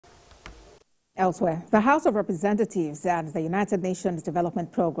Elsewhere, the House of Representatives and the United Nations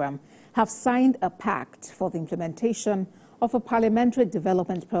Development Programme have signed a pact for the implementation of a parliamentary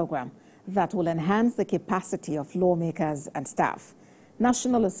development programme that will enhance the capacity of lawmakers and staff.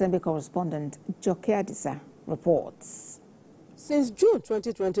 National Assembly correspondent Joke Adisa reports. Since June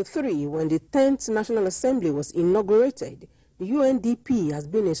 2023, when the 10th National Assembly was inaugurated, the UNDP has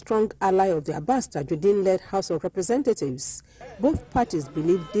been a strong ally of the Abbas Tajuddin-led House of Representatives. Both parties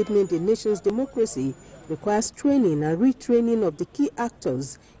believe deepening the nation's democracy requires training and retraining of the key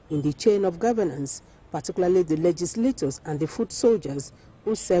actors in the chain of governance, particularly the legislators and the foot soldiers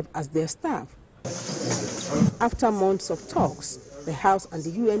who serve as their staff. After months of talks, the House and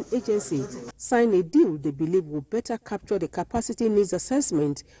the UN agency signed a deal they believe will better capture the capacity needs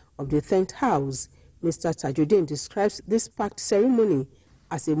assessment of the 10th House. Mr. Tajuddin describes this pact ceremony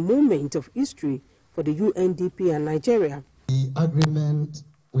as a moment of history for the UNDP and Nigeria. The agreement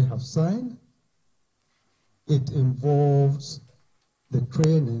we have signed, it involves the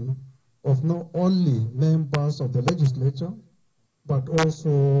training of not only members of the legislature, but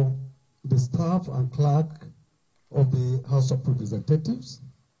also the staff and clerk of the House of Representatives,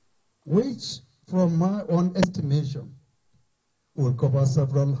 which, from my own estimation, will cover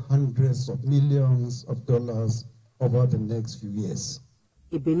several hundreds of millions of dollars over the next few years.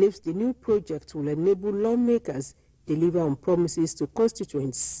 He believes the new project will enable lawmakers deliver on promises to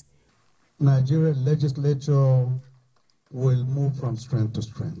constituents. Nigerian legislature will move from strength to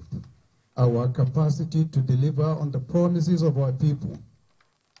strength. Our capacity to deliver on the promises of our people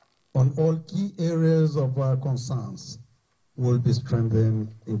on all key areas of our concerns will be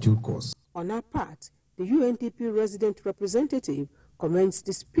strengthened in due course. On our part, the UNDP resident representative commends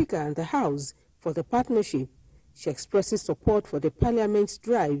the Speaker and the House for the partnership. She expresses support for the Parliament's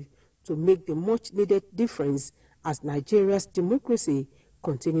drive to make the much-needed difference as Nigeria's democracy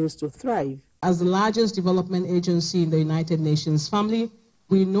continues to thrive. As the largest development agency in the United Nations family,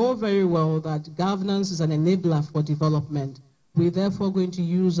 we know very well that governance is an enabler for development. We're therefore going to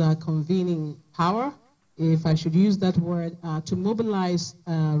use our convening power, if I should use that word, to mobilize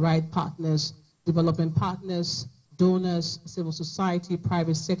right partners, development partners, donors, civil society,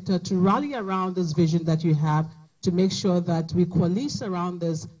 private sector, to rally around this vision that you have, to make sure that we coalesce around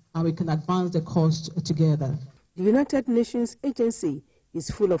this and we can advance the cause together. The United Nations agency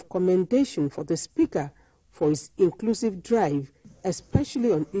is full of commendation for the Speaker for his inclusive drive,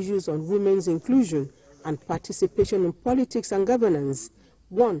 especially on issues on women's inclusion and participation in politics and governance,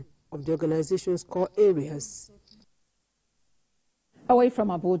 one of the organization's core areas. Away from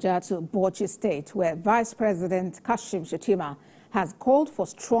Abuja to Bauchi State, where Vice President Kashim Shettima has called for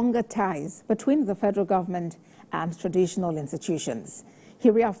stronger ties between the federal government and traditional institutions. He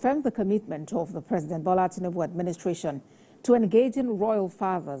reaffirmed the commitment of the President Bola Tinubu administration to engage in royal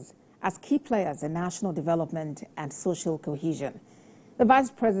fathers as key players in national development and social cohesion. The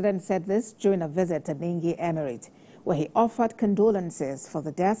Vice President said this during a visit to Ningi, Emirate, where he offered condolences for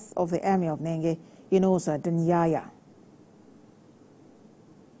the death of the Emir of Ningi, Danyaya.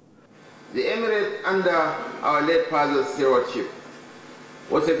 The Emirate, under our late father's stewardship,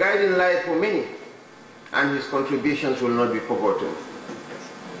 was a guiding light for many, and his contributions will not be forgotten.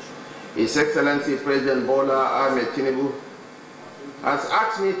 His Excellency President Bola Ahmed Tinubu has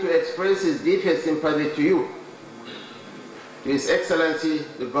asked me to express his deepest sympathy to you, to His Excellency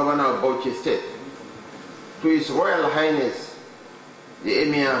the Governor of Bauchi State, to His Royal Highness the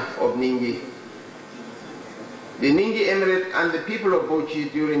Emir of Ningi, the Ningi Emirate and the people of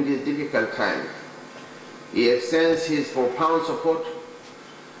Bauchi during this difficult time. He extends his profound support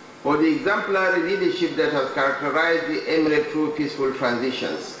for the exemplary leadership that has characterized the Emirate through peaceful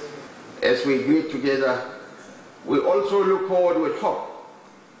transitions. As we greet together, we also look forward with hope.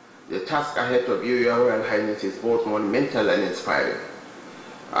 The task ahead of you, Your Royal Highness, is both monumental and inspiring.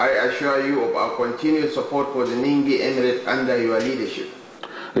 I assure you of our continued support for the Ningi Emirate under your leadership.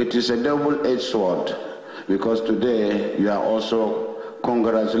 It is a double-edged sword, because today you are also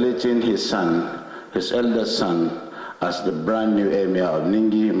congratulating his son, his eldest son, as the brand new Emir of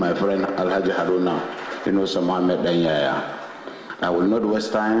Ningi, my friend Alhaji Haruna, Mohammed Danyaya. I will not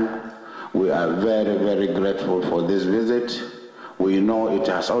waste time. We are very, very grateful for this visit. We know it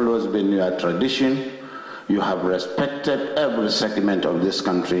has always been your tradition. You have respected every segment of this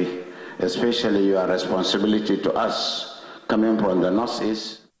country, especially your responsibility to us coming from the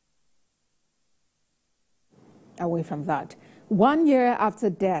Northeast. Away from that, 1 year after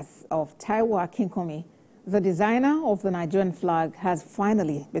death of Taiwo Akinkunmi, the designer of the Nigerian flag has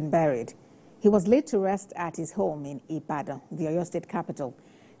finally been buried. He was laid to rest at his home in Ibadan, the Oyo State capital.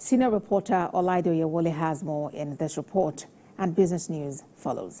 Senior reporter Olaido Yewole has more in this report, and Business News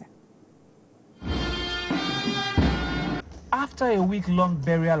follows. After a week-long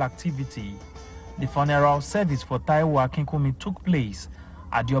burial activity, the funeral service for Taiwo Akinkunmi took place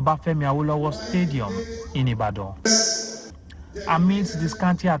at the Obafemi Awolowo Stadium in Ibadan. Amidst the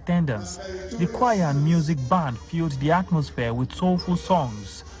scanty attendance, the choir and music band filled the atmosphere with soulful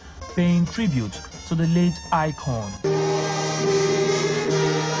songs, paying tribute to the late icon.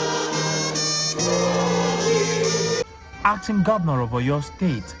 Acting Governor of Oyo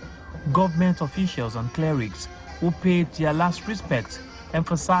State, government officials and clerics who paid their last respects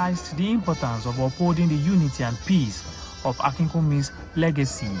emphasized the importance of upholding the unity and peace of Akinkunmi's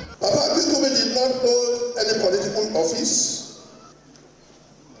legacy. Akinkunmi did not hold any political office,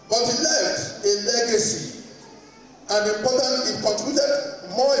 but he left a legacy, and it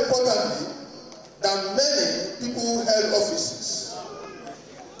contributed more importantly than many people who held offices.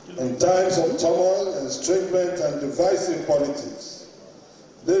 In times of turmoil, estrangement, and divisive politics,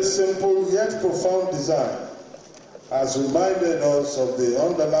 this simple yet profound design has reminded us of the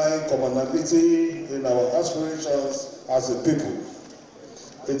underlying commonality in our aspirations as a people.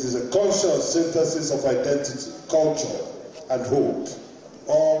 It is a conscious synthesis of identity, culture, and hope,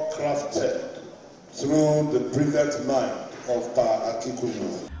 all crafted through the brilliant mind of Pa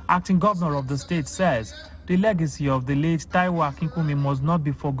Akinkunmi. Acting Governor of the state says the legacy of the late Taiwo Akinkunmi must not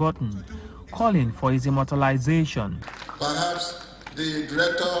be forgotten, calling for his immortalization. Perhaps the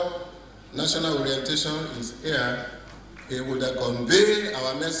Director National Orientation is here. He would convey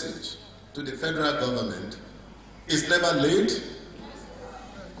our message to the federal government. It's never late.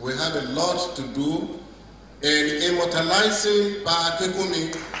 We have a lot to do in immortalizing Pa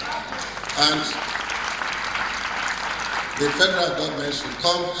Akinkunmi, and the federal government should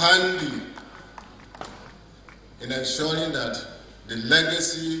come handy in ensuring that the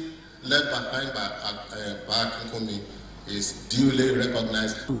legacy left behind by Pa Akinkunmi is duly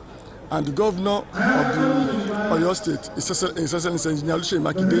recognized. And the governor of the Oyo State, His Excellency Engineer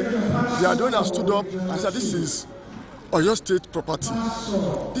Makinde, they are the one that stood up and said, this is Oyo State property.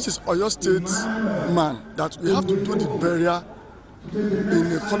 This is Oyo State man, that we have to do the burial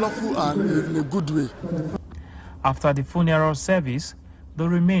in a colorful and in a good way. After the funeral service, the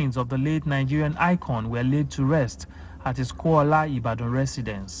remains of the late Nigerian icon were laid to rest at his Kuala Ibadan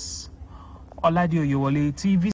residence. Oladio Yowole, TVC